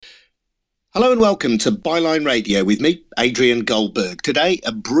Hello and welcome to Byline Radio with me, Adrian Goldberg. Today,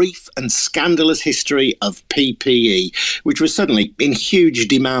 a brief and scandalous history of PPE, which was suddenly in huge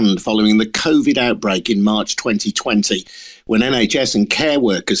demand following the COVID outbreak in March 2020, when NHS and care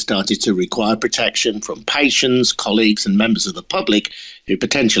workers started to require protection from patients, colleagues and members of the public who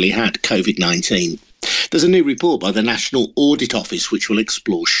potentially had COVID-19. There's a new report by the National Audit Office which we'll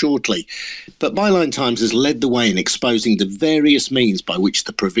explore shortly. But Byline Times has led the way in exposing the various means by which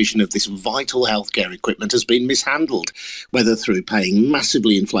the provision of this vital healthcare equipment has been mishandled, whether through paying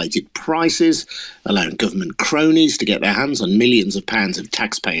massively inflated prices, allowing government cronies to get their hands on millions of pounds of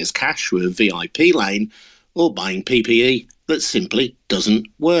taxpayers' cash through a VIP lane, or buying PPE that simply doesn't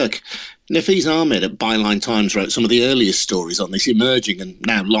work. Nafeez Ahmed at Byline Times wrote some of the earliest stories on this emerging and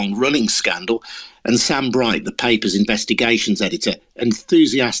now long-running scandal, and Sam Bright, the paper's investigations editor,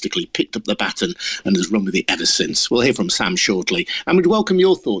 enthusiastically picked up the baton and has run with it ever since. We'll hear from Sam shortly, and we'd welcome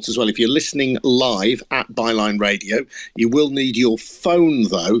your thoughts as well. If you're listening live at Byline Radio, you will need your phone,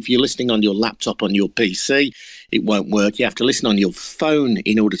 though. If you're listening on your laptop, on your PC, it won't work. You have to listen on your phone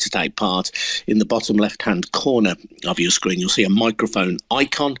in order to take part. In the bottom left-hand corner of your screen, you'll see a microphone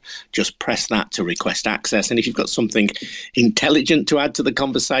icon. Just press that to request access. And if you've got something intelligent to add to the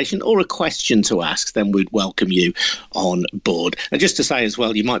conversation or a question to ask, then we'd welcome you on board. And just to say as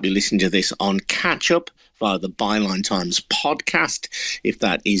well, you might be listening to this on catch-up via the Byline Times podcast. If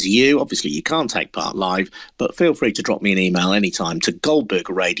that is you, obviously you can't take part live, but feel free to drop me an email anytime to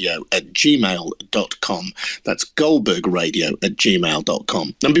goldbergradio@gmail.com. That's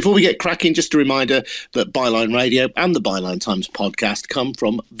goldbergradio@gmail.com. And before we get cracking, just a reminder that Byline Radio and the Byline Times podcast come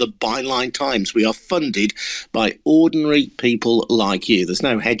from the Byline Times. We are funded by ordinary people like you. There's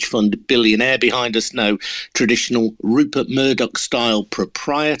no hedge fund billionaire behind us, no traditional Rupert Murdoch-style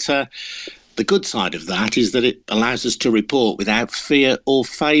proprietor. The good side of that is that it allows us to report without fear or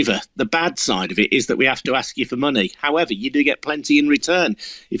favour. The bad side of it is that we have to ask you for money. However, you do get plenty in return.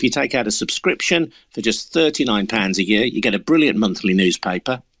 If you take out a subscription for just £39 a year, you get a brilliant monthly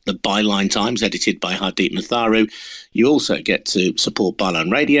newspaper, the Byline Times, edited by Hardeep Matharu. You also get to support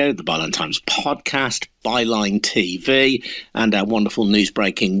Byline Radio, the Byline Times podcast, Byline TV, and our wonderful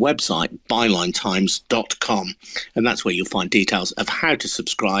news-breaking website, bylinetimes.com. And that's where you'll find details of how to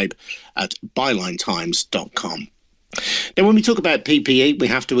subscribe at bylinetimes.com. Now, when we talk about PPE, we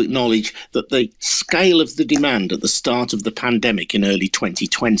have to acknowledge that the scale of the demand at the start of the pandemic in early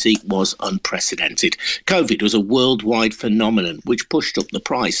 2020 was unprecedented. COVID was a worldwide phenomenon which pushed up the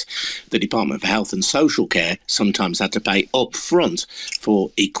price. The Department of Health and Social Care sometimes had to pay up front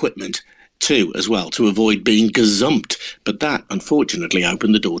for equipment too, as well, to avoid being gazumped. But that, unfortunately,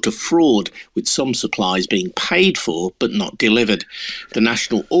 opened the door to fraud, with some supplies being paid for but not delivered. The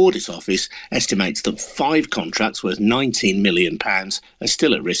National Audit Office estimates that 5 contracts worth £19 million are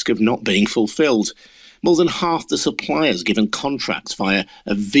still at risk of not being fulfilled. More than half the suppliers given contracts via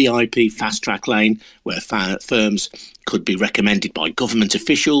a VIP fast-track lane, where firms could be recommended by government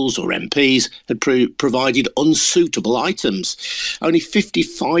officials or MPs, had provided unsuitable items. Only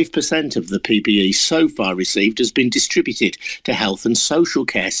 55% of the PPE so far received has been distributed to health and social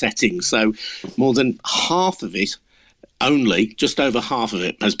care settings. So more than half of it, just over half of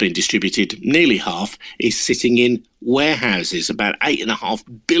it has been distributed. Nearly half is sitting in warehouses, about £8.5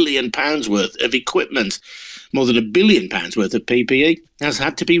 billion worth of equipment. More than £1 billion worth of PPE has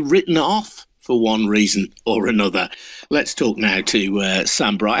had to be written off for one reason or another. Let's talk now to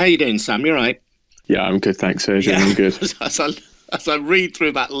Sam Bright. How are you doing, Sam? You all right? Yeah, I'm good, thanks, Adrian. I'm good. As I read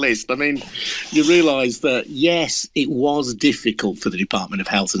through that list, I mean, you realise that, yes, it was difficult for the Department of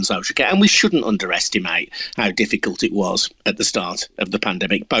Health and Social Care, and we shouldn't underestimate how difficult it was at the start of the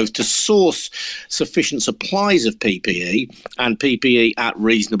pandemic, both to source sufficient supplies of PPE and PPE at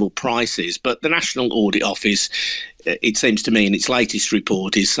reasonable prices. But the National Audit Office, it seems to me, in its latest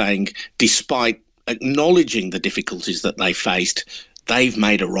report, is saying, despite acknowledging the difficulties that they faced, they've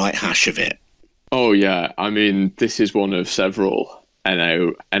made a right hash of it. Oh, yeah. I mean, this is one of several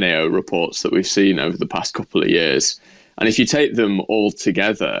NAO reports that we've seen over the past couple of years. And if you take them all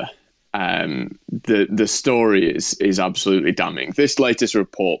together, the story is absolutely damning. This latest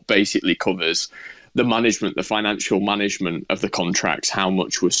report basically covers the financial management of the contracts, how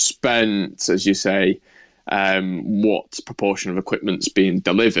much was spent, as you say, what proportion of equipment's being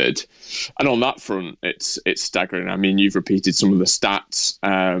delivered. And on that front, it's staggering. I mean, you've repeated some of the stats.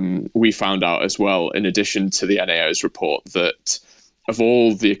 We found out as well, in addition to the NAO's report, that of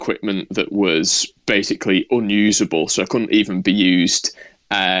all the equipment that was basically unusable, so it couldn't even be used,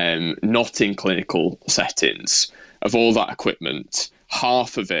 not in clinical settings, of all that equipment,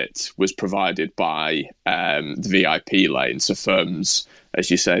 half of it was provided by the VIP lane, so firms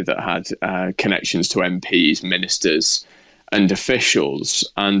as you say, that had connections to MPs, ministers, and officials.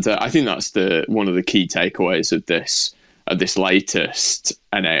 And I think that's one of the key takeaways of this latest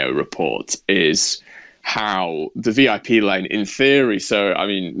NAO report is how the VIP lane, in theory, so I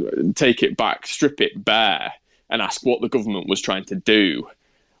mean, take it back, strip it bare, and ask what the government was trying to do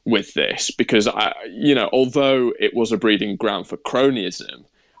with this, because although it was a breeding ground for cronyism,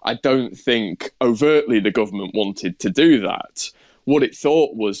 I don't think overtly the government wanted to do that. What it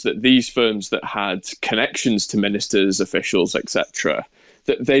thought was that these firms that had connections to ministers, officials, etc.,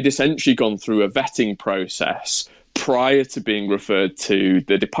 that they'd essentially gone through a vetting process prior to being referred to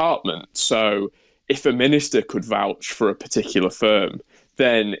the department. So if a minister could vouch for a particular firm,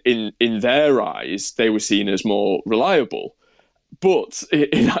 then in their eyes, they were seen as more reliable. But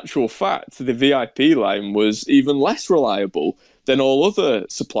in actual fact, the VIP line was even less reliable than all other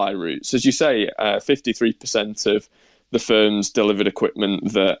supply routes. As you say, 53% of the firms delivered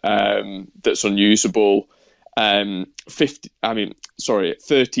equipment that's unusable.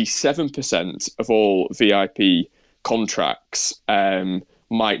 37% of all VIP contracts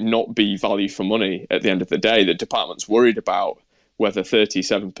might not be value for money at the end of the day. The department's worried about whether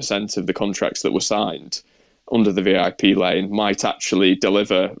 37% of the contracts that were signed under the VIP lane might actually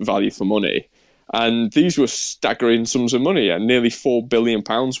deliver value for money. And these were staggering sums of money, and nearly £4 billion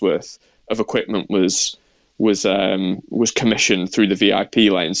worth of equipment was commissioned through the VIP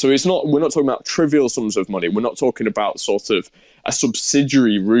lane. So we're not talking about trivial sums of money. We're not talking about sort of a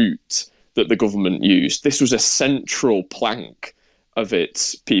subsidiary route that the government used. This was a central plank of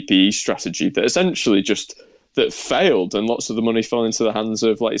its PPE strategy that essentially that failed, and lots of the money fell into the hands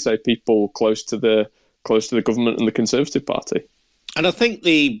of, like you say, people close to the government and the Conservative Party. And I think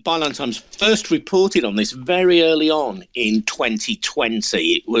the Byline Times first reported on this very early on in 2020.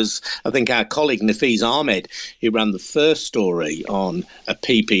 It was, I think, our colleague Nafeez Ahmed who ran the first story on a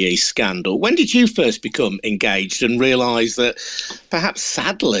PPE scandal. When did you first become engaged and realise that perhaps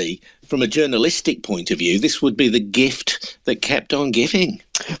sadly, from a journalistic point of view, this would be the gift that kept on giving?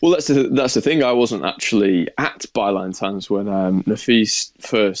 Well, that's the thing. I wasn't actually at Byline Times when Nafeez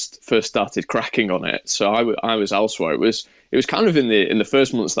first started cracking on it. So I was elsewhere. It was kind of in the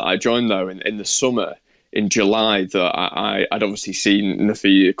first months that I joined, though, in the summer, in July, that I'd obviously seen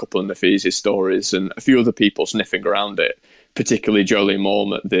a couple of Nafeez's stories and a few other people sniffing around it, particularly Jolene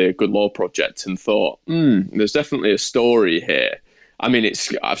Malm at the Good Law Project, and thought, there's definitely a story here. I mean,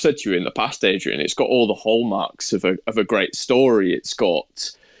 I've said to you in the past, Adrian, it's got all the hallmarks of a great story. It's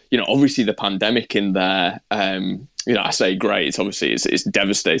got, obviously the pandemic in there. I say great. Obviously, it's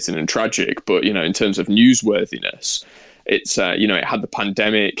devastating and tragic, but in terms of newsworthiness, it's it had the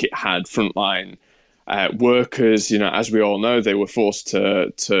pandemic. It had frontline workers. As we all know, they were forced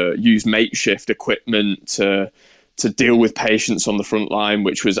to use makeshift equipment to deal with patients on the front line,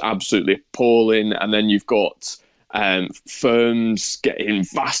 which was absolutely appalling. And then you've got firms getting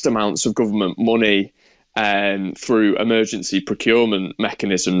vast amounts of government money through emergency procurement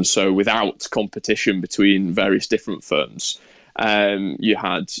mechanisms, so without competition between various different firms. You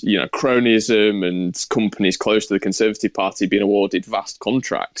had, cronyism and companies close to the Conservative Party being awarded vast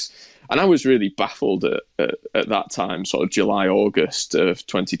contracts. And I was really baffled at that time, sort of July, August of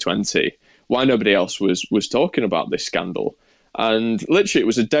 2020, why nobody else was talking about this scandal. And literally, it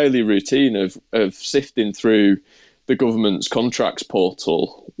was a daily routine of sifting through the government's contracts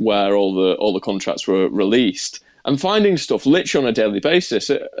portal where all the contracts were released and finding stuff literally on a daily basis.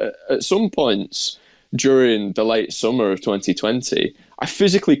 At some points during the late summer of 2020, I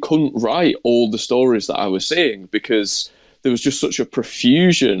physically couldn't write all the stories that I was seeing because there was just such a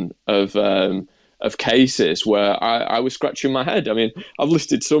profusion of cases where I was scratching my head. I mean, I've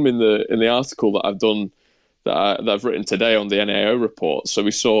listed some in the article that I've done that I've written today on the NAO report. So we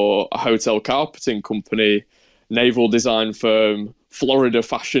saw a hotel carpeting company, naval design firm, Florida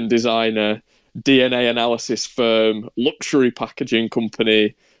fashion designer, DNA analysis firm, luxury packaging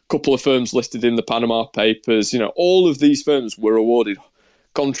company, couple of firms listed in the Panama Papers. All of these firms were awarded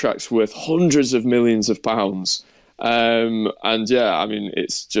contracts worth hundreds of millions of pounds.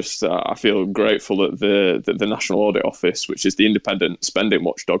 It's just I feel grateful that the National Audit Office, which is the independent spending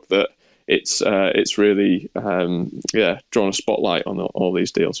watchdog, that it's really drawn a spotlight on all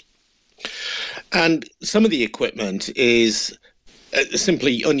these deals. And some of the equipment is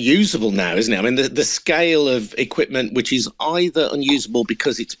simply unusable now, isn't it? I mean, the scale of equipment which is either unusable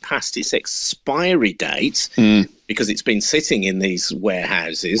because it's past its expiry date, because it's been sitting in these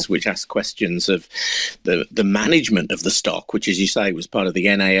warehouses, which ask questions of the management of the stock, which, as you say, was part of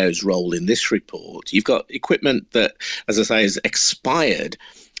the NAO's role in this report. You've got equipment that, as I say, is expired.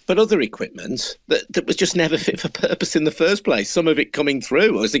 but other equipment that was just never fit for purpose in the first place. Some of it coming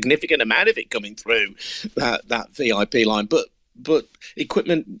through, or a significant amount of it coming through that VIP line, but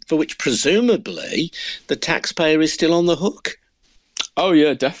equipment for which presumably the taxpayer is still on the hook. Oh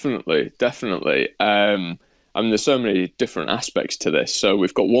yeah, definitely. I mean, there's so many different aspects to this. So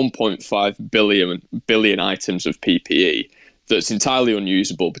we've got 1.5 billion items of PPE that's entirely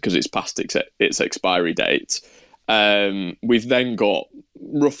unusable because it's past its expiry date. We've then got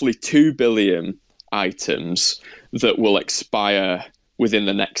roughly 2 billion items that will expire within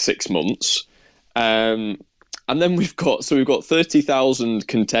the next 6 months. And then we've got 30,000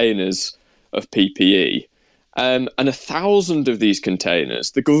 containers of PPE. And 1,000 of these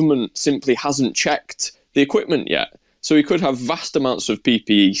containers, the government simply hasn't checked the equipment yet. So we could have vast amounts of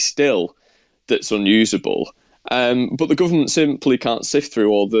PPE still that's unusable. But the government simply can't sift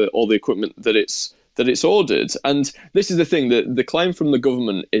through all the equipment that it's ordered. And this is the thing, that the claim from the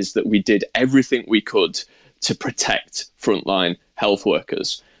government is that we did everything we could to protect frontline health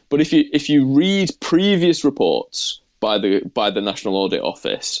workers. But if you read previous reports by the National Audit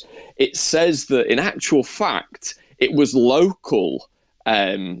Office, it says that in actual fact it was local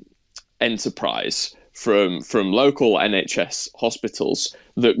enterprise from local NHS hospitals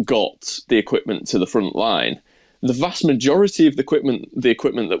that got the equipment to the front line. The vast majority of the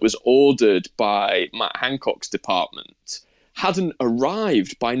equipment that was ordered by Matt Hancock's department hadn't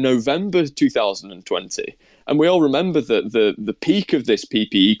arrived by November 2020. And we all remember that the peak of this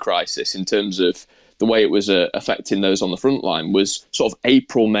PPE crisis in terms of the way it was affecting those on the front line was sort of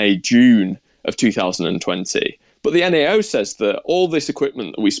April, May, June of 2020. But the NAO says that all this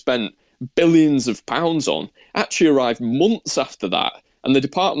equipment that we spent billions of pounds on actually arrived months after that. And the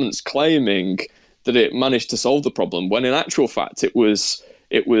department's claiming that it managed to solve the problem, when in actual fact it was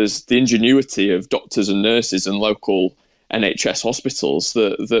the ingenuity of doctors and nurses and local NHS hospitals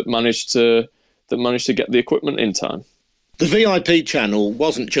that managed to get the equipment in time. The VIP channel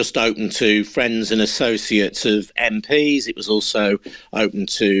wasn't just open to friends and associates of MPs, it was also open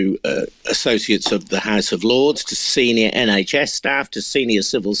to associates of the House of Lords, to senior NHS staff, to senior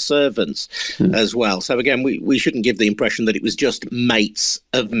civil servants as well. So again, we shouldn't give the impression that it was just mates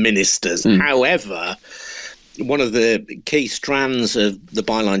of ministers. However, one of the key strands of the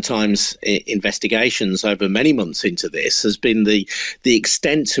Byline Times investigations over many months into this has been the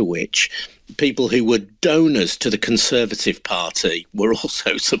extent to which people who were donors to the Conservative Party were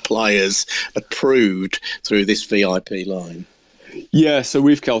also suppliers approved through this VIP line. Yeah, so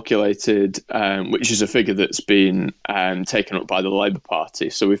we've calculated, which is a figure that's been taken up by the Labour Party.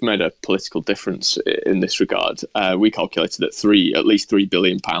 So we've made a political difference in this regard. We calculated at least £3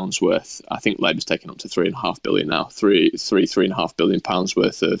 billion worth. I think Labour's taken up to £3.5 billion now. £3.5 billion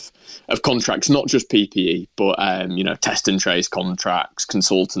worth of contracts, not just PPE, but test and trace contracts,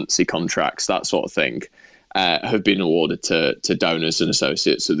 consultancy contracts, that sort of thing, have been awarded to donors and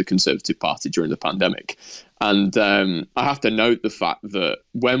associates of the Conservative Party during the pandemic. And I have to note the fact that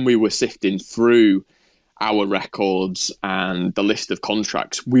when we were sifting through our records and the list of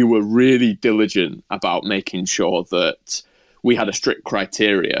contracts, we were really diligent about making sure that we had a strict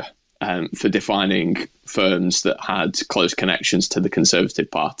criteria for defining firms that had close connections to the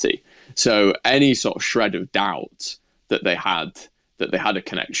Conservative Party. So any sort of shred of doubt that they had a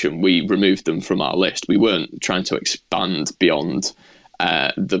connection, we removed them from our list. We weren't trying to expand beyond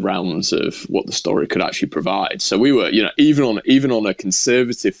the realms of what the story could actually provide. So we were, even on a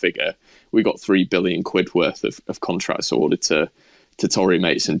conservative figure, we got £3 billion worth of contracts awarded to Tory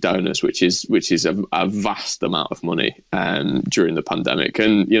mates and donors, which is a vast amount of money during the pandemic,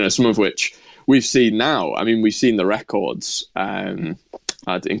 and some of which we've seen now. I mean, we've seen the records.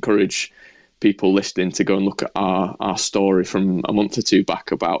 I'd encourage people listening to go and look at our story from a month or two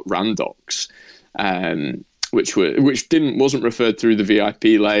back about Randox. Which wasn't referred through the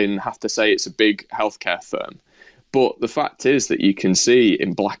VIP lane. Have to say it's a big healthcare firm, but the fact is that you can see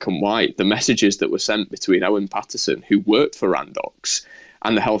in black and white the messages that were sent between Owen Paterson, who worked for Randox,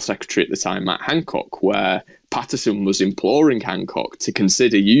 and the health secretary at the time, Matt Hancock, where Paterson was imploring Hancock to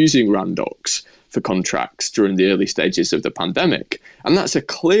consider using Randox for contracts during the early stages of the pandemic. And that's a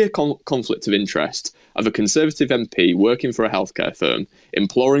clear conflict of interest of a Conservative MP working for a healthcare firm,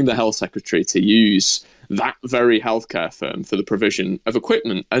 imploring the health secretary to use that very healthcare firm for the provision of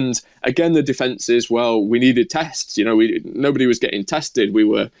equipment. And again, the defence is, well, we needed tests. Nobody was getting tested. We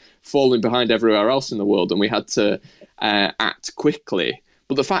were falling behind everywhere else in the world, and we had to act quickly.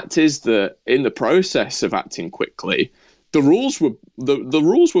 But the fact is that in the process of acting quickly, the rules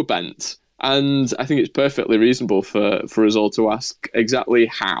were bent. And I think it's perfectly reasonable for us all to ask exactly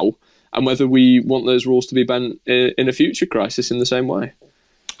how and whether we want those rules to be bent in a future crisis in the same way.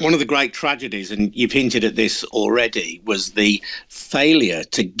 One of the great tragedies, and you've hinted at this already, was the failure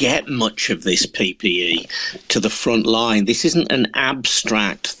to get much of this PPE to the front line. This isn't an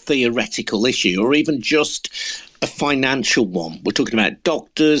abstract theoretical issue or even just a financial one. We're talking about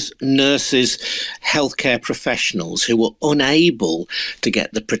doctors, nurses, healthcare professionals who were unable to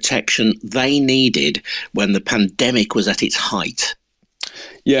get the protection they needed when the pandemic was at its height.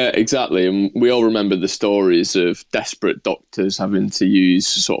 Yeah, exactly. And we all remember the stories of desperate doctors having to use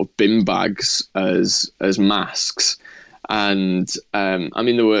sort of bin bags as masks. And I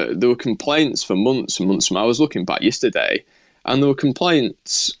mean, there were complaints for months and months. I was looking back yesterday, and there were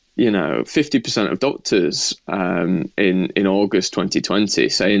complaints, 50% of doctors in August 2020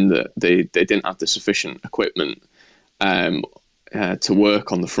 saying that they didn't have the sufficient equipment to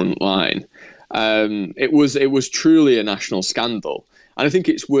work on the front line. It was truly a national scandal. And I think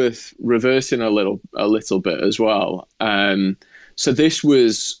it's worth reversing a little bit as well. So this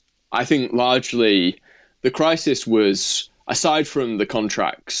was, I think, largely the crisis was, aside from the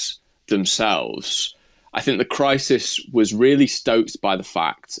contracts themselves, I think the crisis was really stoked by the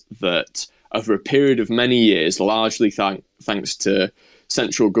fact that over a period of many years, largely thanks to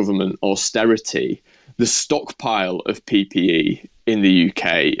central government austerity, the stockpile of PPE in the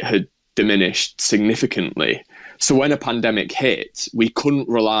UK had diminished significantly. So when a pandemic hit, we couldn't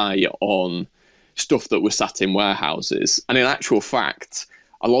rely on stuff that was sat in warehouses. And in actual fact,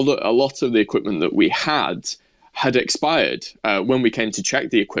 a lot of the equipment that we had expired when we came to check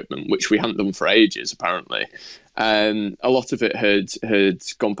the equipment, which we hadn't done for ages, apparently. A lot of it had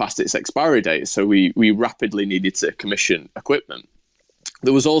gone past its expiry date, so we rapidly needed to commission equipment.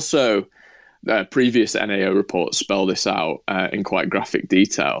 There was also previous NAO reports spell this out in quite graphic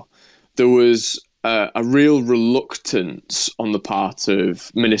detail. There was a real reluctance on the part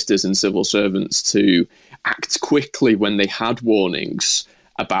of ministers and civil servants to act quickly when they had warnings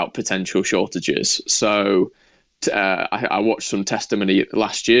about potential shortages. So I watched some testimony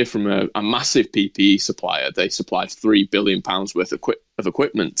last year from a massive PPE supplier. They supplied £3 billion worth of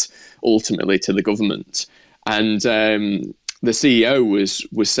equipment ultimately to the government. And the CEO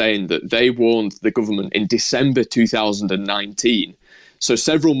was saying that they warned the government in December 2019. So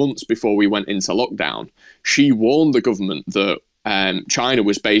several months before we went into lockdown, she warned the government that China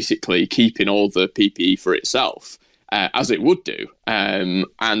was basically keeping all the PPE for itself, as it would do, and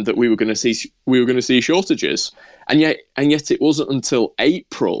that we were going to see shortages. And yet it wasn't until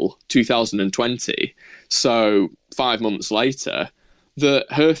April 2020, so 5 months later, that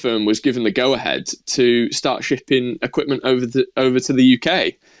her firm was given the go-ahead to start shipping equipment over to the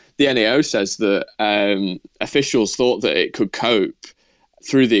UK. The NAO says that officials thought that it could cope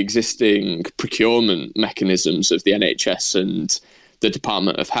through the existing procurement mechanisms of the NHS and the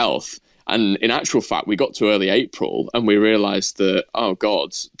Department of Health. And in actual fact, we got to early April and we realised that, oh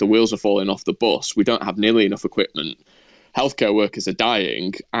God, the wheels are falling off the bus. We don't have nearly enough equipment. Healthcare workers are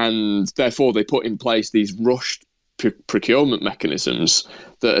dying. And therefore, they put in place these rushed procurement mechanisms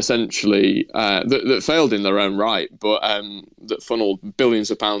that essentially that failed in their own right, but that funneled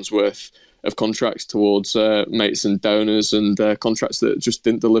billions of pounds worth of contracts towards mates and donors, and contracts that just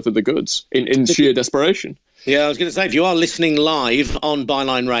didn't deliver the goods in sheer desperation. Yeah, I was going to say, if you are listening live on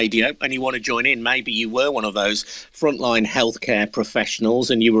Byline Radio and you want to join in, maybe you were one of those frontline healthcare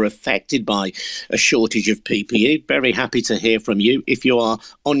professionals and you were affected by a shortage of PPE, very happy to hear from you. If you are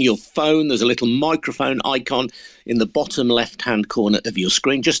on your phone, there's a little microphone icon in the bottom left-hand corner of your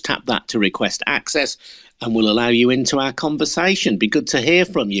screen. Just tap that to request access and we'll allow you into our conversation. Be good to hear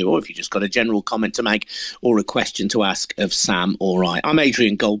from you, or if you've just got a general comment to make or a question to ask of Sam or I. I'm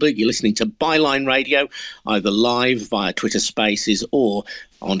Adrian Goldberg. You're listening to Byline Radio, either live via Twitter Spaces or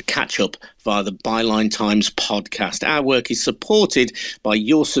on catch-up via the Byline Times podcast. Our work is supported by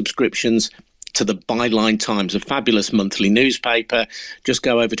your subscriptions to the Byline Times, a fabulous monthly newspaper. Just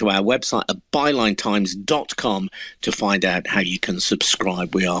go over to our website at bylinetimes.com to find out how you can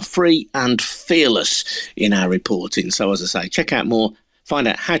subscribe. We are free and fearless in our reporting. So as I say, check out more, find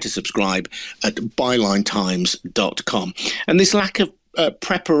out how to subscribe at bylinetimes.com. And this lack of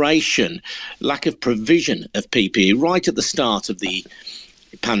preparation, lack of provision of PPE right at the start of the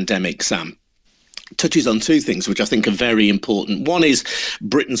pandemic, Sam, touches on two things which I think are very important. One is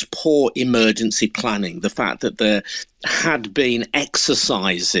Britain's poor emergency planning, the fact that there had been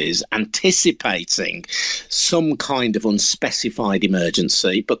exercises anticipating some kind of unspecified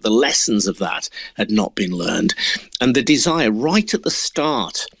emergency, but the lessons of that had not been learned. And the desire right at the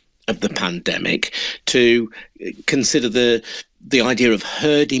start of the pandemic to consider the idea of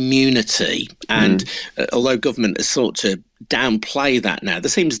herd immunity. And although government has sought to downplay that now. There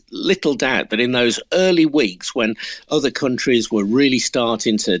seems little doubt that in those early weeks when other countries were really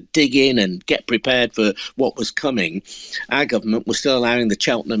starting to dig in and get prepared for what was coming, our government was still allowing the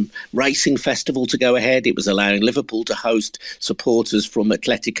Cheltenham Racing Festival to go ahead. It was allowing Liverpool to host supporters from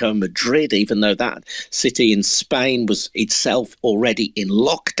Atletico Madrid, even though that city in Spain was itself already in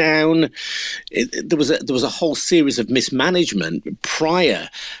lockdown. There was a whole series of mismanagement prior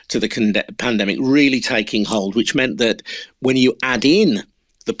to the pandemic really taking hold, which meant that when you add in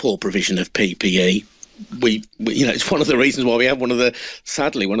the poor provision of PPE, we it's one of the reasons why we have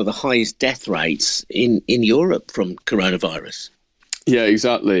sadly one of the highest death rates in Europe from coronavirus. Yeah,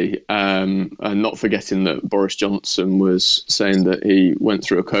 exactly. And not forgetting that Boris Johnson was saying that he went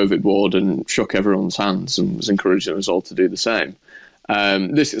through a COVID ward and shook everyone's hands and was encouraging us all to do the same.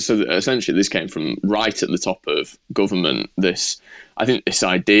 So essentially, this came from right at the top of government. This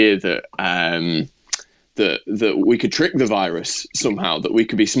idea that that we could trick the virus somehow, that we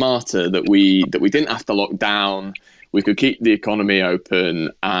could be smarter, that we didn't have to lock down, we could keep the economy open,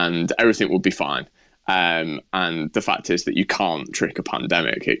 and everything would be fine. And the fact is that you can't trick a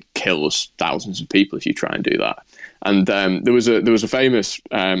pandemic; it kills thousands of people if you try and do that. And there was a famous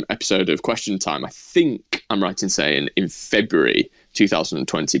episode of Question Time. I think I'm right in saying in February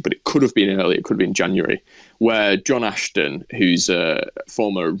 2020, but it could have been earlier. It could have been January, where John Ashton, who's a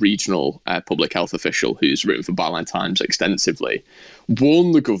former regional public health official who's written for Byline Times extensively,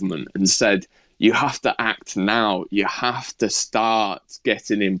 warned the government and said, you have to act now. You have to start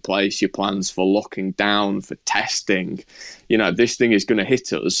getting in place your plans for locking down, for testing. This thing is going to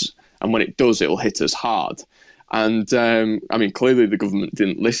hit us. And when it does, it will hit us hard. And clearly the government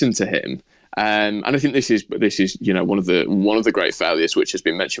didn't listen to him. And I think this is one of the great failures, which has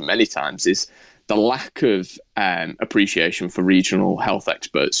been mentioned many times, is the lack of appreciation for regional health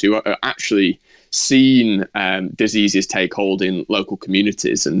experts who are actually seen diseases take hold in local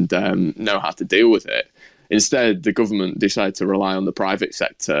communities and know how to deal with it. Instead, the government decided to rely on the private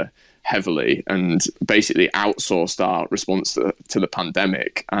sector heavily and basically outsourced our response to the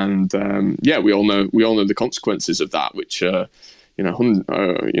pandemic. And we all know the consequences of that, which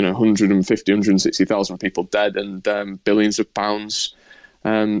 160,000 people dead and billions of pounds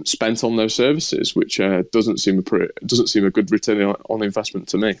spent on those services, which doesn't seem a good return on investment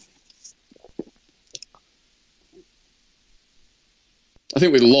to me. I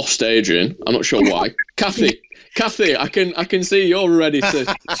think we lost Adrian. I'm not sure why. Kathy, I can see you're ready to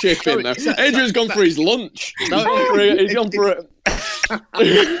chip in now. Adrian's gone for his lunch. He's gone for it.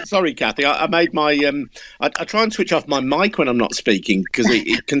 Sorry, Kathy. I made my I try and switch off my mic when I'm not speaking because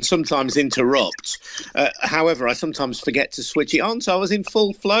it can sometimes interrupt. However, I sometimes forget to switch it on, so I was in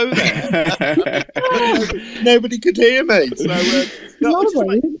full flow there. Nobody could hear me. So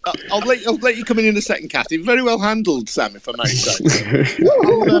I'll let you come in a second, Kathy. Very well handled, Sam, if I may say.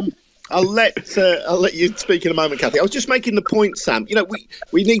 I'll let you speak in a moment, Kathy. I was just making the point, Sam.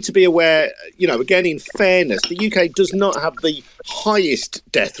 We need to be aware. Again, in fairness, the UK does not have the highest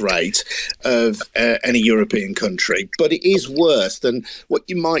death rate of any European country, but it is worse than what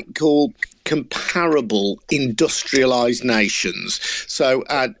you might call comparable industrialised nations. So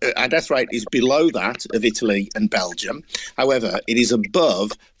our death rate is below that of Italy and Belgium. However, it is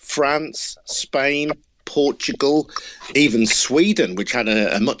above France, Spain, Portugal, even Sweden, which had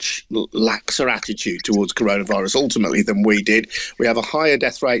a much laxer attitude towards coronavirus ultimately than we did. We have a higher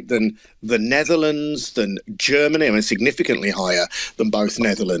death rate than the Netherlands, than Germany, significantly higher than both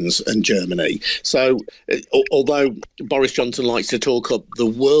Netherlands and Germany. So although Boris Johnson likes to talk up the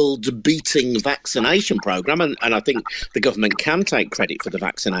world-beating vaccination programme, and I think the government can take credit for the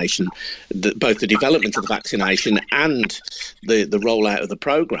vaccination, both the development of the vaccination and the rollout of the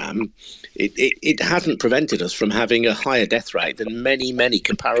programme, it hasn't prevented us from having a higher death rate than many, many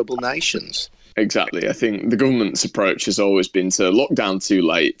comparable nations. Exactly. I think the government's approach has always been to lock down too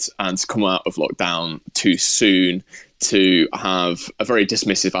late and to come out of lockdown too soon, to have a very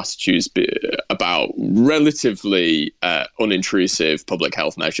dismissive attitude about relatively unintrusive public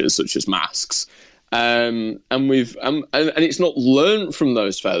health measures such as masks. And it's not learned from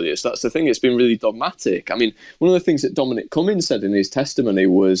those failures. That's the thing. It's been really dogmatic. One of the things that Dominic Cummings said in his testimony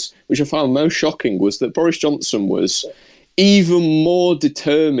was, which I found most shocking, was that Boris Johnson was even more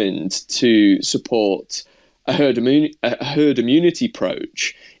determined to support a herd immunity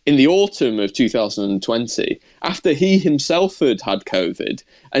approach in the autumn of 2020, after he himself had had COVID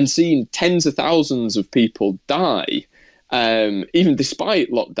and seen tens of thousands of people die, even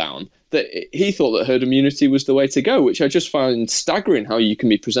despite lockdown, that he thought that herd immunity was the way to go, which I just find staggering, how you can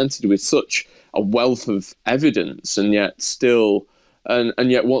be presented with such a wealth of evidence and yet still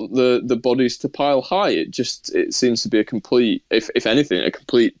and yet want the bodies to pile high. It seems to be a complete, if anything, a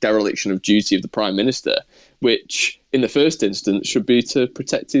complete dereliction of duty of the Prime Minister, which in the first instance should be to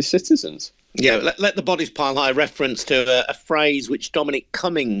protect his citizens. Yeah, let the bodies pile high, reference to a phrase which Dominic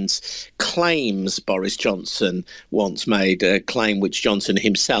Cummings claims Boris Johnson once made, a claim which Johnson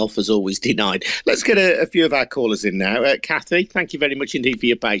himself has always denied. Let's get a few of our callers in now. Kathy, thank you very much indeed for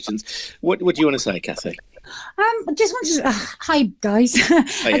your patience. What do you want to say, Kathy? I just wanted to, hi guys.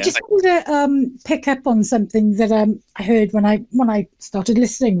 I just wanted to pick up on something that I heard when I started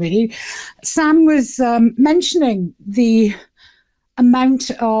listening. Really, Sam was mentioning the amount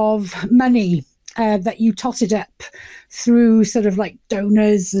of money that you totted up through sort of like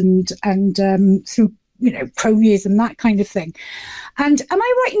donors and through cronies and that kind of thing. And am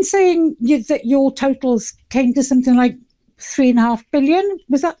I right in saying that your totals came to something like 3.5 billion?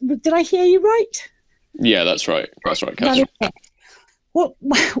 Did I hear you right? Yeah, that's right. That's right, Kathy. What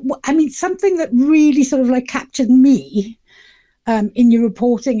I mean, something that really sort of like captured me in your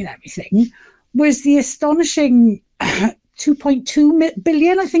reporting and everything was the astonishing 2.2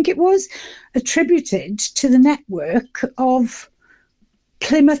 billion, I think it was, attributed to the network of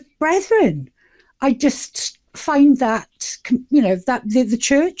Plymouth Brethren. I just find that, that the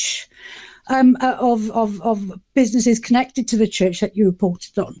church of businesses connected to the church that you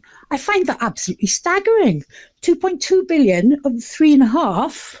reported on, I find that absolutely staggering. 2.2 billion of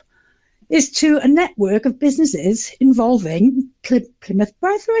 3.5 is to a network of businesses involving Plymouth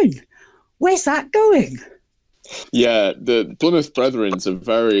Brethren. Where's that going? Yeah, the Plymouth Brethren's a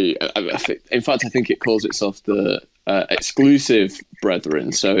very, in fact, I think it calls itself the Exclusive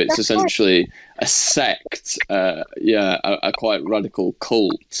Brethren. So it's essentially a sect, a quite radical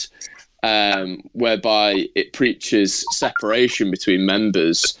cult, whereby it preaches separation between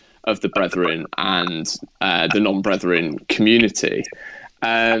members of the Brethren and the non-Brethren community.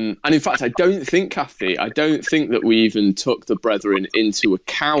 And in fact, I don't think, Kathy, that we even took the Brethren into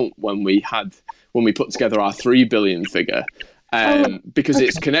account when we put together our 3 billion figure, because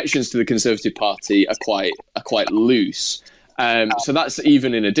its connections to the Conservative Party are quite loose. So that's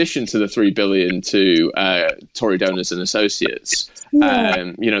even in addition to the 3 billion to Tory donors and associates.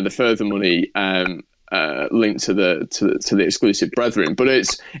 Yeah. The further money linked to the Exclusive Brethren. But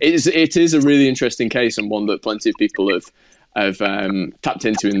it is a really interesting case, and one that plenty of people have tapped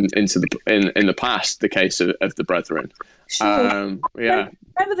into in the past. The case of the Brethren. Sure.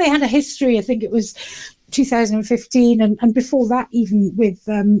 Remember they had a history, I think it was 2015 and before that even, with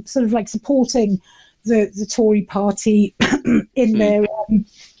sort of like supporting the Tory party in their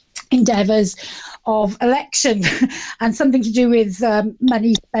endeavours of election, and something to do with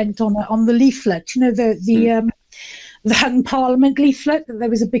money spent on the leaflet, the Hung Parliament leaflet that there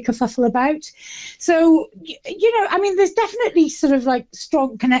was a big kerfuffle about. So, I mean, there's definitely sort of like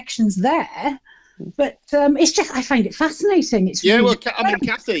strong connections there. But it's just, I find it fascinating. It's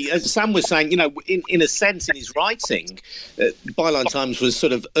Kathy, as Sam was saying, in a sense, in his writing, Byline Times was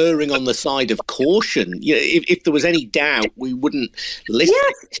sort of erring on the side of caution. If there was any doubt, we wouldn't listen.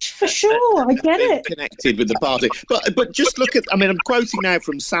 Yes, for sure, I get it. Connected with the party, but just look at. I mean, I'm quoting now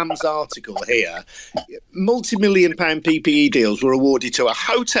from Sam's article here. Multi-million-pound PPE deals were awarded to a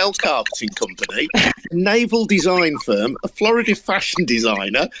hotel carpeting company, a naval design firm, a Florida fashion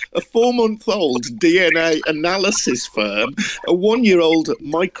designer, a 4-month-old DNA analysis firm, a 1-year-old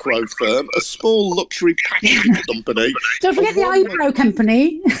micro firm, a small luxury packaging company. Don't forget the eyebrow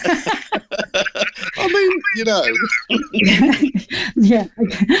company. I mean, Yeah,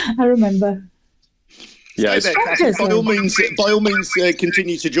 I remember. Yeah, by all means,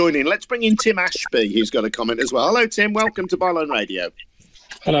 continue to join in. Let's bring in Tim Ashby, who's got a comment as well. Hello, Tim. Welcome to Byline Radio.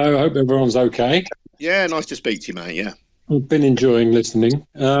 Hello. I hope everyone's okay. Yeah, nice to speak to you, mate. Yeah, I've been enjoying listening.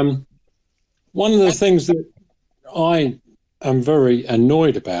 One of the things that I am very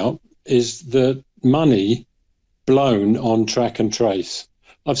annoyed about is the money blown on track and trace.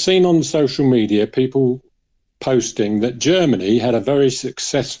 I've seen on social media people posting that Germany had a very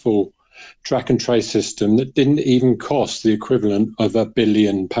successful track and trace system that didn't even cost the equivalent of £1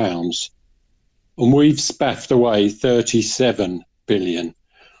 billion. And we've spaffed away 37 billion.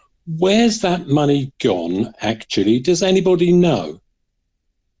 Where's that money gone, actually? Does anybody know?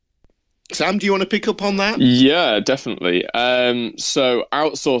 Sam, do you want to pick up on that? Yeah, definitely. So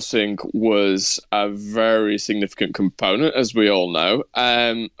outsourcing was a very significant component, as we all know.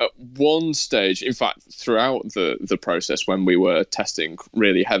 At one stage, in fact, throughout the process when we were testing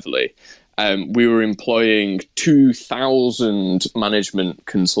really heavily, we were employing 2,000 management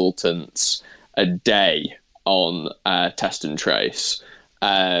consultants a day on test and trace.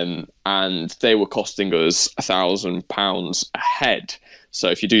 and they were costing us £1,000 a head. So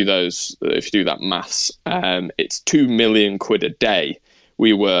if you do that maths, it's £2 million a day.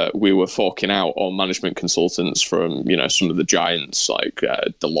 We were forking out on management consultants from, some of the giants like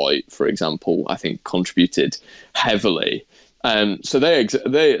Deloitte, for example. I think contributed heavily. So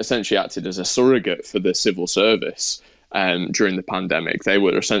they essentially acted as a surrogate for the civil service during the pandemic. They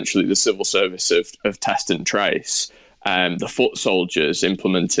were essentially the civil service of test and trace, the foot soldiers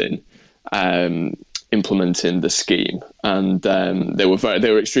implementing the scheme, and they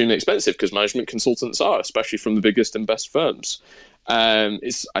were extremely expensive because management consultants are, especially from the biggest and best firms. I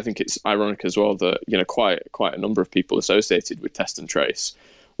think it's ironic as well that quite a number of people associated with test and trace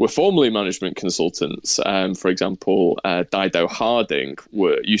were formerly management consultants. For example, Dido Harding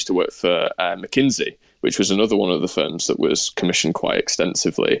used to work for McKinsey, which was another one of the firms that was commissioned quite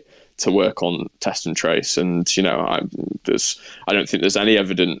extensively to work on test and trace. And I don't think there's any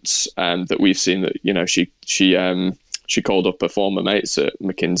evidence that we've seen that she called up her former mates at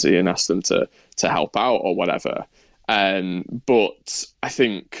McKinsey and asked them to help out or whatever. But I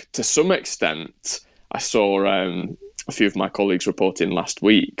think to some extent, I saw a few of my colleagues reporting last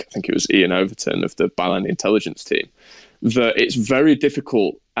week, I think it was Ian Overton of the Byline Intelligence team, that it's very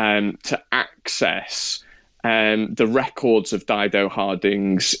difficult to access the records of Dido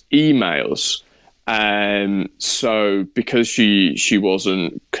Harding's emails. So because she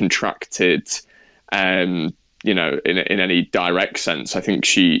wasn't contracted, in any direct sense, I think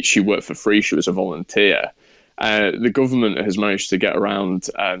she worked for free. She was a volunteer. The government has managed to get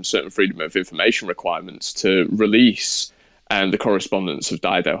around certain freedom of information requirements to release the correspondence of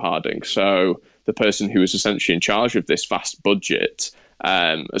Dido Harding. So the person who was essentially in charge of this vast budget,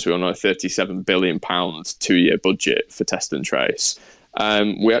 as we all know, £37 billion 2-year budget for test and trace,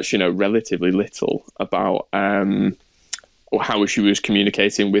 we actually know relatively little about how she was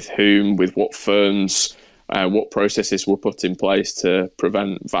communicating with whom, with what firms, what processes were put in place to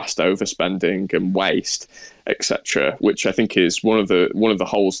prevent vast overspending and waste, etc., which I think is one of the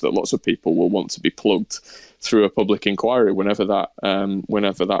holes that lots of people will want to be plugged through a public inquiry whenever that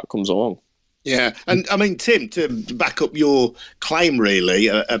comes along. Yeah, and I mean, Tim, to back up your claim really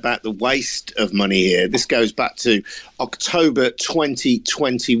about the waste of money here, this goes back to October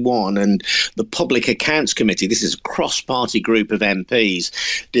 2021, and the Public Accounts Committee, this is a cross-party group of MPs,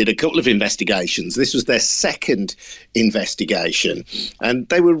 did a couple of investigations. This was their second investigation, and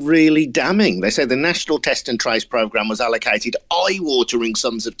they were really damning. They said the National Test and Trace Programme was allocated eye-watering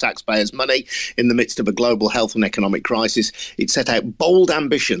sums of taxpayers' money in the midst of a global health and economic crisis. It set out bold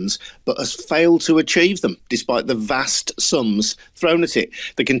ambitions, but has failed to achieve them, despite the vast sums thrown at it.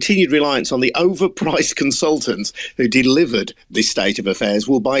 The continued reliance on the overpriced consultants who delivered this state of affairs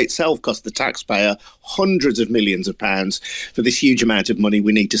will by itself cost the taxpayer hundreds of millions of pounds. For this huge amount of money,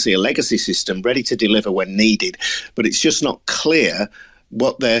 we need to see a legacy system ready to deliver when needed. But it's just not clear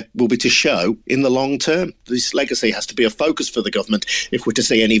what there will be to show in the long term. This legacy has to be a focus for the government if we're to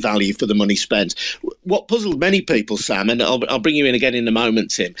see any value for the money spent. What puzzled many people, Sam, and I'll bring you in again in a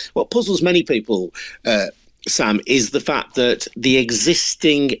moment, Tim, what puzzles many people, Sam, is the fact that the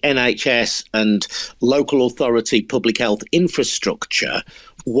existing NHS and local authority public health infrastructure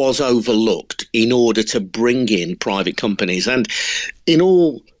was overlooked in order to bring in private companies. And in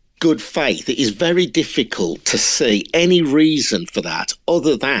all good faith, it is very difficult to see any reason for that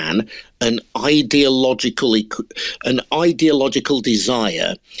other than an ideological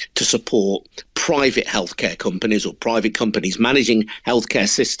desire to support private healthcare companies or private companies managing healthcare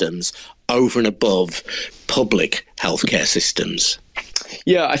systems over and above public healthcare systems.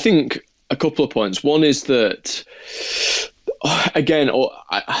 Yeah, I think a couple of points. One is that, again,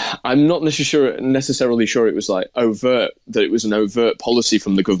 I'm not necessarily sure it was like overt, that it was an overt policy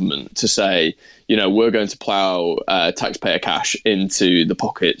from the government to say, we're going to plough taxpayer cash into the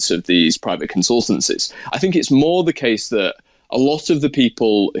pockets of these private consultancies. I think it's more the case that a lot of the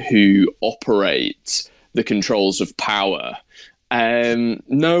people who operate the controls of power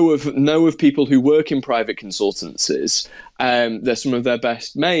know of people who work in private consultancies. They're some of their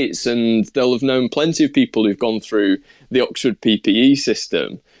best mates, and they'll have known plenty of people who've gone through the Oxford PPE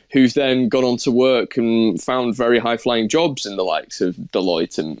system, who've then gone on to work and found very high-flying jobs in the likes of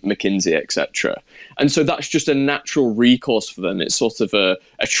Deloitte and McKinsey, etc. And so that's just a natural recourse for them. It's sort of a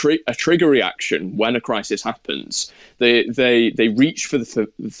trigger reaction when a crisis happens. They reach for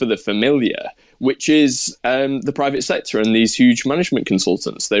the familiar, which is the private sector and these huge management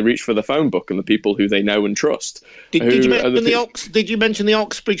consultants. They reach for the phone book and the people who they know and trust. Did you mention the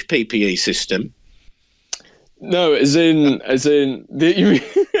Oxbridge PPE system? No, as in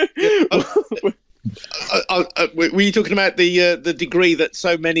Were you talking about the degree that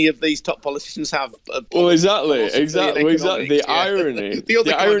so many of these top politicians have? Well, exactly. The irony,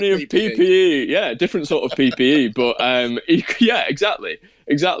 the irony of PPE. Yeah, different sort of PPE, but yeah, exactly.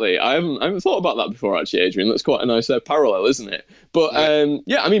 I haven't thought about that before, actually, Adrian. That's quite a nice parallel, isn't it? But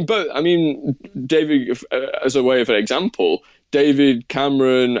David, as a way of an example, David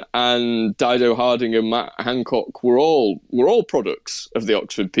Cameron and Dido Harding and Matt Hancock were all products of the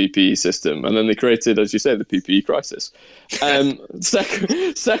Oxford PPE system, and then they created, as you say, the PPE crisis.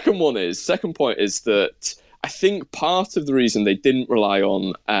 Second point is that I think part of the reason they didn't rely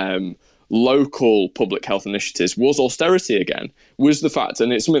on local public health initiatives was austerity again, was the fact,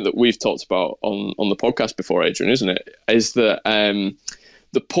 and it's something that we've talked about on the podcast before, Adrian, isn't it? Is that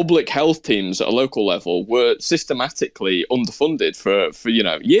the public health teams at a local level were systematically underfunded for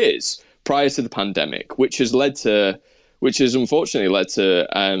years prior to the pandemic, which has unfortunately led to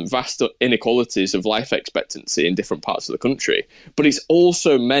vast inequalities of life expectancy in different parts of the country. But it's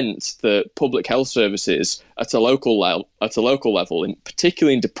also meant that public health services at a local level,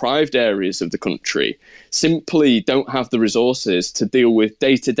 particularly in deprived areas of the country, simply don't have the resources to deal with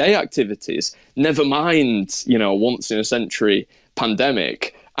day-to-day activities, never mind, a once in a century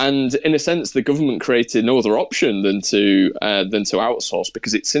pandemic. And in a sense, the government created no other option than to outsource,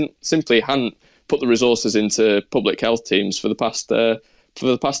 because it simply hadn't put the resources into public health teams for the past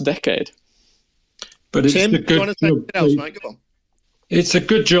decade. But it's Tim, a good job. It's a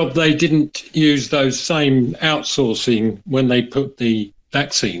good job they didn't use those same outsourcing when they put the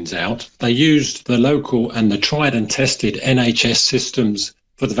vaccines out. They used the local and the tried and tested NHS systems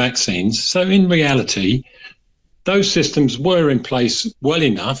for the vaccines. So in reality, those systems were in place well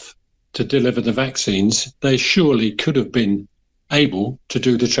enough to deliver the vaccines. They surely could have been able to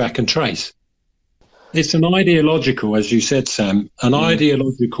do the track and trace. It's an ideological, as you said, Sam,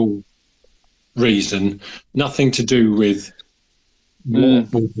 ideological reason, nothing to do with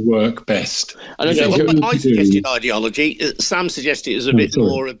what would work best. I suggested ideology. Sam suggested it was a bit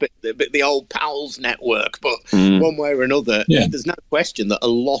the old Powell's network, but one way or another, there's no question that a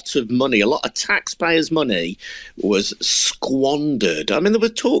lot of taxpayers' money was squandered. I mean, there were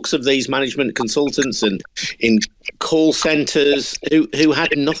talks of these management consultants and in call centres who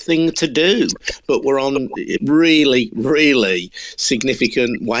had nothing to do, but were on really, really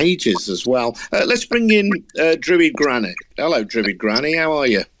significant wages as well. Let's bring in Druid Granny. Hello, Druid Granny. How are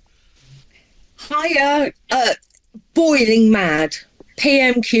you? Hiya. Boiling mad.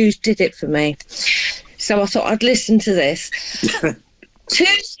 PMQs did it for me. So I thought I'd listen to this. Two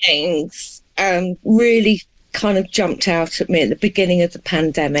things really kind of jumped out at me at the beginning of the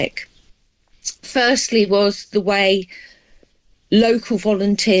pandemic. Firstly was the way local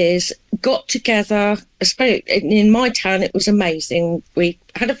volunteers got together. In my town, it was amazing. We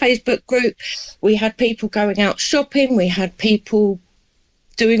had a Facebook group. We had people going out shopping. We had people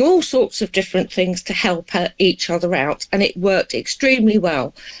doing all sorts of different things to help each other out. And it worked extremely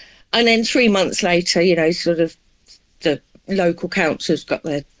well. And then 3 months later, sort of the local councils got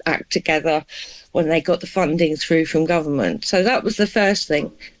their act together when they got the funding through from government. So that was the first thing.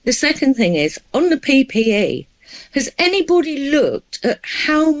 The second thing is, on the PPE, has anybody looked at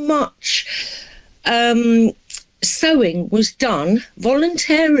how much sewing was done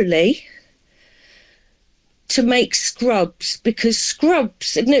voluntarily to make scrubs? Because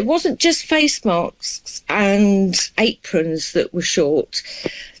scrubs, and it wasn't just face masks and aprons that were short.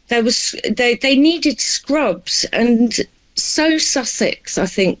 They needed scrubs, and So Sussex, I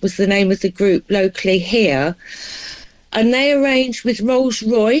think, was the name of the group locally here. And they arranged with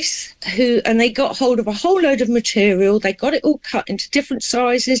Rolls-Royce, and they got hold of a whole load of material. They got it all cut into different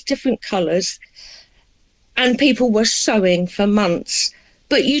sizes, different colours, and people were sewing for months.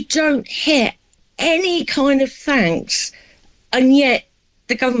 But you don't hear any kind of thanks, and yet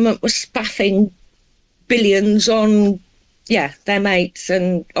the government was spaffing billions on, their mates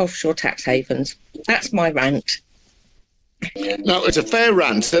and offshore tax havens. That's my rant. No, it's a fair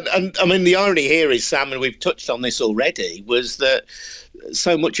rant. And I mean, the irony here is, Sam, and we've touched on this already, was that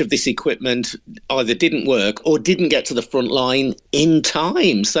so much of this equipment either didn't work or didn't get to the front line in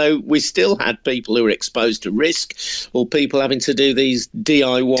time. So we still had people who were exposed to risk, or people having to do these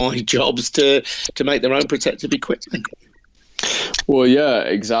DIY jobs to make their own protective equipment. Well, yeah,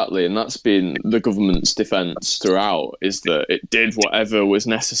 exactly. And that's been the government's defence throughout, is that it did whatever was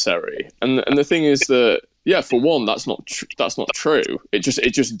necessary. And the thing is that, for one, that's not true. It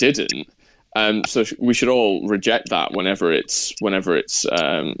just didn't. So we should all reject that whenever it's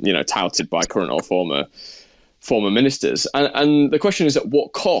touted by current or former ministers. And the question is, at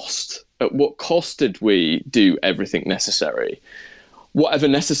what cost? At what cost did we do everything necessary? whatever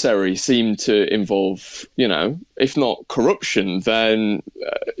necessary seem to involve, if not corruption, then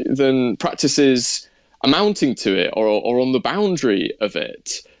practices amounting to it or on the boundary of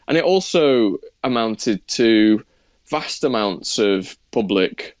it. And it also amounted to vast amounts of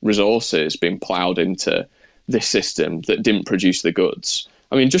public resources being ploughed into this system that didn't produce the goods.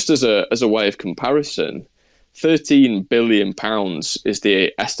 I mean, just as a way of comparison, £13 billion is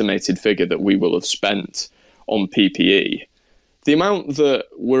the estimated figure that we will have spent on PPE. The amount that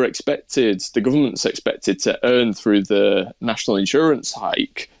the government's expected to earn through the national insurance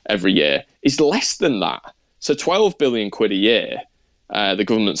hike every year is less than that. So 12 billion quid a year, the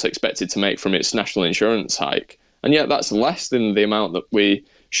government's expected to make from its national insurance hike. And yet that's less than the amount that we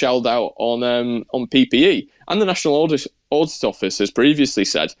shelled out on PPE. And the National Audit Office has previously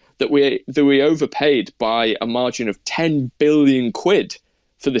said that we overpaid by a margin of 10 billion quid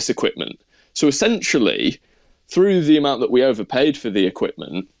for this equipment. So essentially, through the amount that we overpaid for the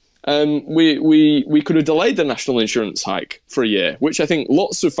equipment, we could have delayed the national insurance hike for a year, which I think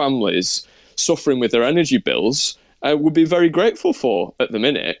lots of families suffering with their energy bills would be very grateful for at the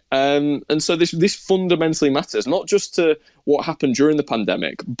minute. And so this fundamentally matters, not just to what happened during the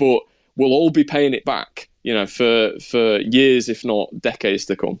pandemic, but we'll all be paying it back, for years, if not decades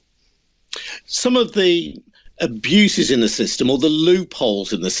to come. Some of the abuses in the system, or the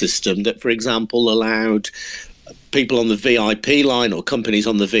loopholes in the system that, for example, allowed people on the VIP line or companies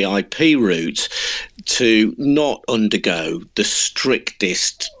on the VIP route to not undergo the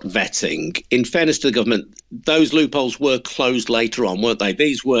strictest vetting. In fairness to the government, those loopholes were closed later on, weren't they?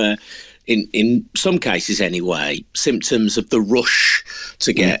 These were, in some cases anyway, symptoms of the rush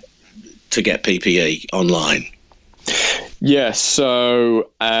to get PPE online. Yes, so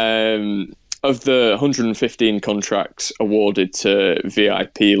of the 115 contracts awarded to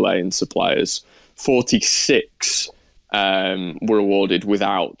VIP lane suppliers, 46 were awarded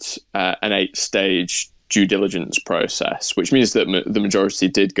without an 8-stage due diligence process, which means that the majority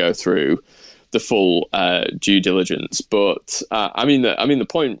did go through the full due diligence. But the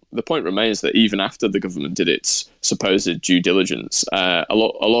point remains that even after the government did its supposed due diligence, a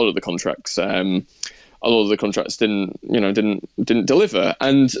lot of the contracts. A lot of the contracts didn't deliver,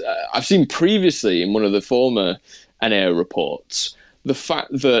 and I've seen previously in one of the former NAO reports the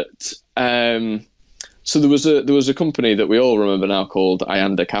fact that so there was a company that we all remember now called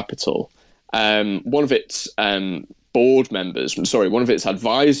Ayanda Capital. One of its one of its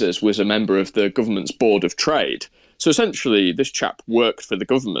advisors was a member of the government's Board of Trade. So essentially, this chap worked for the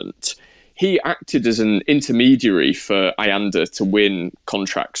government. He acted as an intermediary for Ayanda to win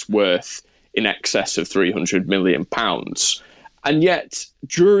contracts worth in excess of £300 million. And yet,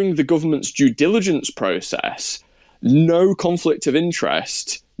 during the government's due diligence process, no conflict of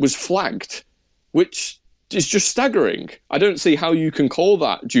interest was flagged, which is just staggering. I don't see how you can call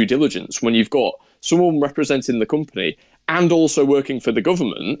that due diligence when you've got someone representing the company and also working for the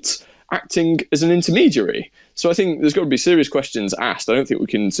government acting as an intermediary. So I think there's got to be serious questions asked. I don't think we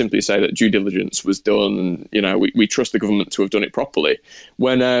can simply say that due diligence was done and we trust the government to have done it properly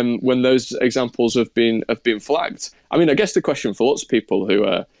when those examples have been flagged. I mean, I guess the question for lots of people who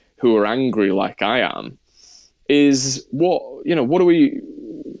are angry like I am is what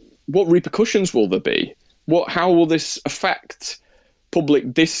repercussions will there be? How will this affect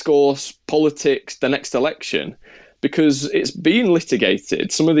public discourse, politics, the next election? Because it's been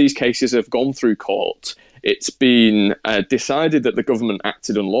litigated. Some of these cases have gone through court. It's been decided that the government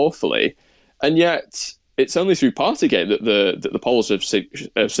acted unlawfully, and yet it's only through Partygate that the polls have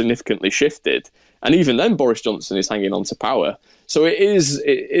significantly shifted. And even then, Boris Johnson is hanging on to power. So it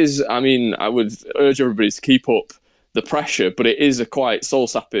is. I mean, I would urge everybody to keep up the pressure, but it is a quite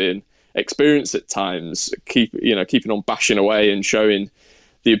soul-sapping experience at times. Keeping on bashing away and showing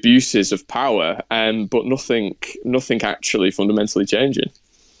the abuses of power, but nothing actually fundamentally changing.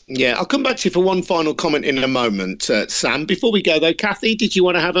 Yeah, I'll come back to you for one final comment in a moment, Sam. Before we go, though, Kathy, did you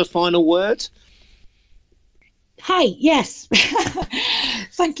want to have a final word? Hi, yes.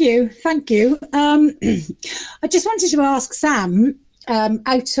 Thank you. I just wanted to ask Sam,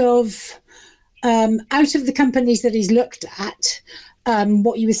 out of the companies that he's looked at,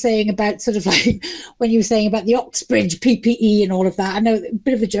 what you were saying about sort of like when you were saying about the Oxbridge PPE and all of that. I know a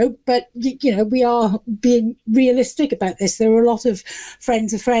bit of a joke, but we are being realistic about this. There are a lot of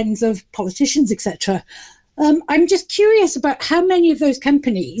friends of politicians, etc. I'm just curious about how many of those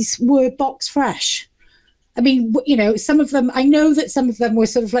companies were box fresh. I mean, some of them, I know that some of them were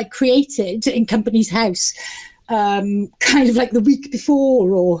sort of like created in Companies House, kind of like the week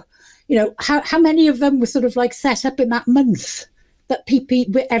before, or, how many of them were sort of like set up in that month that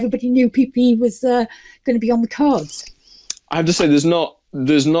everybody knew PPE was going to be on the cards? I have to say there's not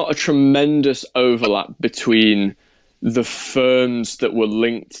a tremendous overlap between the firms that were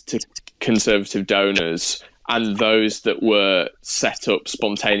linked to Conservative donors and those that were set up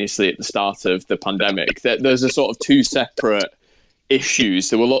spontaneously at the start of the pandemic. There's a sort of two separate issues.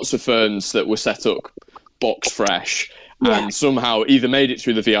 There were lots of firms that were set up box fresh and somehow either made it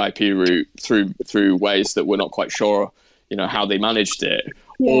through the VIP route through ways that we're not quite sure, how they managed it,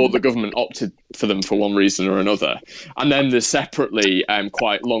 or the government opted for them for one reason or another. And then there's separately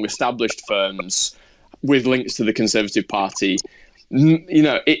quite long established firms with links to the Conservative Party,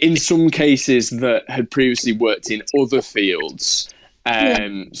 in some cases that had previously worked in other fields.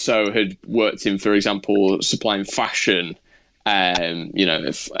 So had worked in, for example, supplying fashion,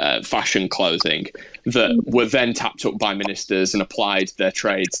 fashion clothing, that were then tapped up by ministers and applied their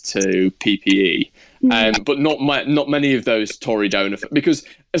trades to PPE. But not many of those Tory donor, because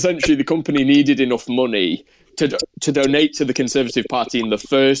essentially the company needed enough money to donate to the Conservative Party in the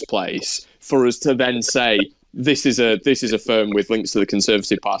first place for us to then say this is a firm with links to the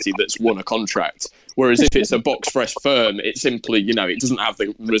Conservative Party that's won a contract. Whereas if it's a box fresh firm, it simply, it doesn't have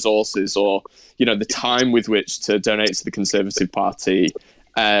the resources or, the time with which to donate to the Conservative Party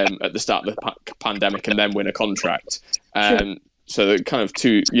at the start of the pandemic and then win a contract. So they're kind of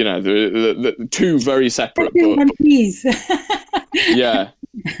two, the two very separate.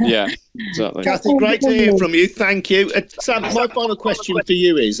 Yeah, exactly. Cathy, great to hear from you. Thank you. Sam, my final question for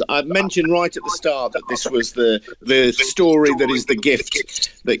you is, I mentioned right at the start that this was the story that is the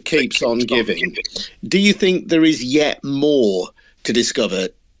gift that keeps on giving. Do you think there is yet more to discover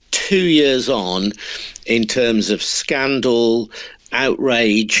 2 years on in terms of scandal,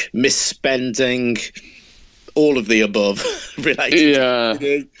 outrage, misspending, all of the above related?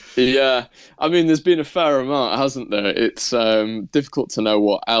 Yeah. I mean, there's been a fair amount, hasn't there? It's difficult to know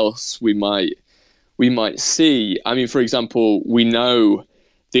what else we might see. I mean, for example, we know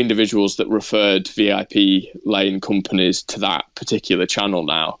the individuals that referred VIP lane companies to that particular channel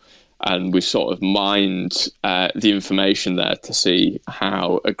now, and we've sort of mined the information there to see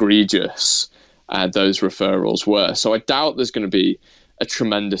how egregious those referrals were. So I doubt there's going to be a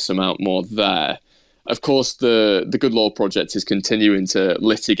tremendous amount more there. Of course, the Good Law Project is continuing to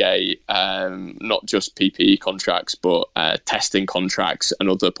litigate not just PPE contracts, but testing contracts and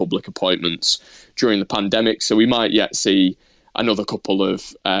other public appointments during the pandemic. So we might yet see another couple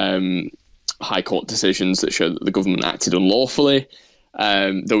of High Court decisions that show that the government acted unlawfully,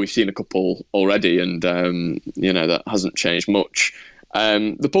 though we've seen a couple already, and that hasn't changed much.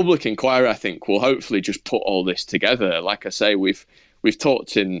 The public inquiry, I think, will hopefully just put all this together. Like I say, We've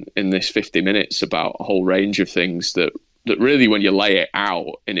talked in this 50 minutes about a whole range of things that really, when you lay it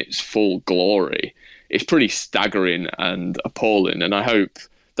out in its full glory, it's pretty staggering and appalling. And I hope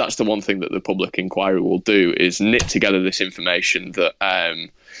that's the one thing that the public inquiry will do, is knit together this information that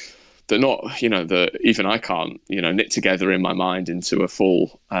even I can't, knit together in my mind into a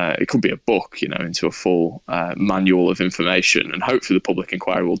full, it could be a book, into a full manual of information. And hopefully the public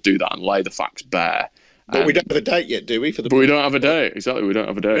inquiry will do that and lay the facts bare. But we don't have a date yet, do we? But we don't have a date. Exactly, we don't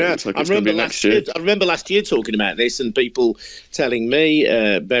have a date. Yeah. It's like it's going to be next year. I remember last year talking about this and people telling me,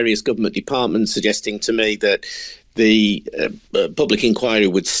 various government departments suggesting to me that the public inquiry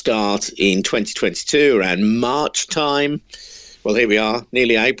would start in 2022, around March time. Well, here we are,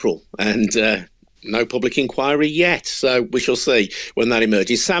 nearly April, and no public inquiry yet. So we shall see when that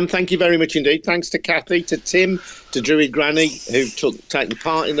emerges. Sam, thank you very much indeed. Thanks to Cathy, to Tim, to Druid Granny, who've taken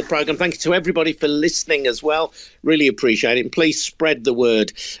part in the programme. Thank you to everybody for listening as well. Really appreciate it. And please spread the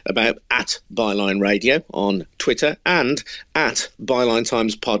word about @Byline Radio on Twitter and @Byline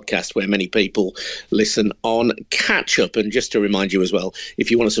Times Podcast, where many people listen on Catch Up. And just to remind you as well, if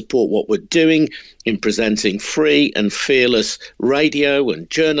you want to support what we're doing in presenting free and fearless radio and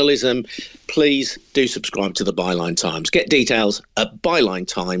journalism, please do subscribe to the Byline Times. Get details at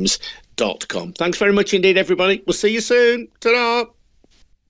bylinetimes.com. Thanks very much indeed, everybody. We'll see you soon. Ta-da!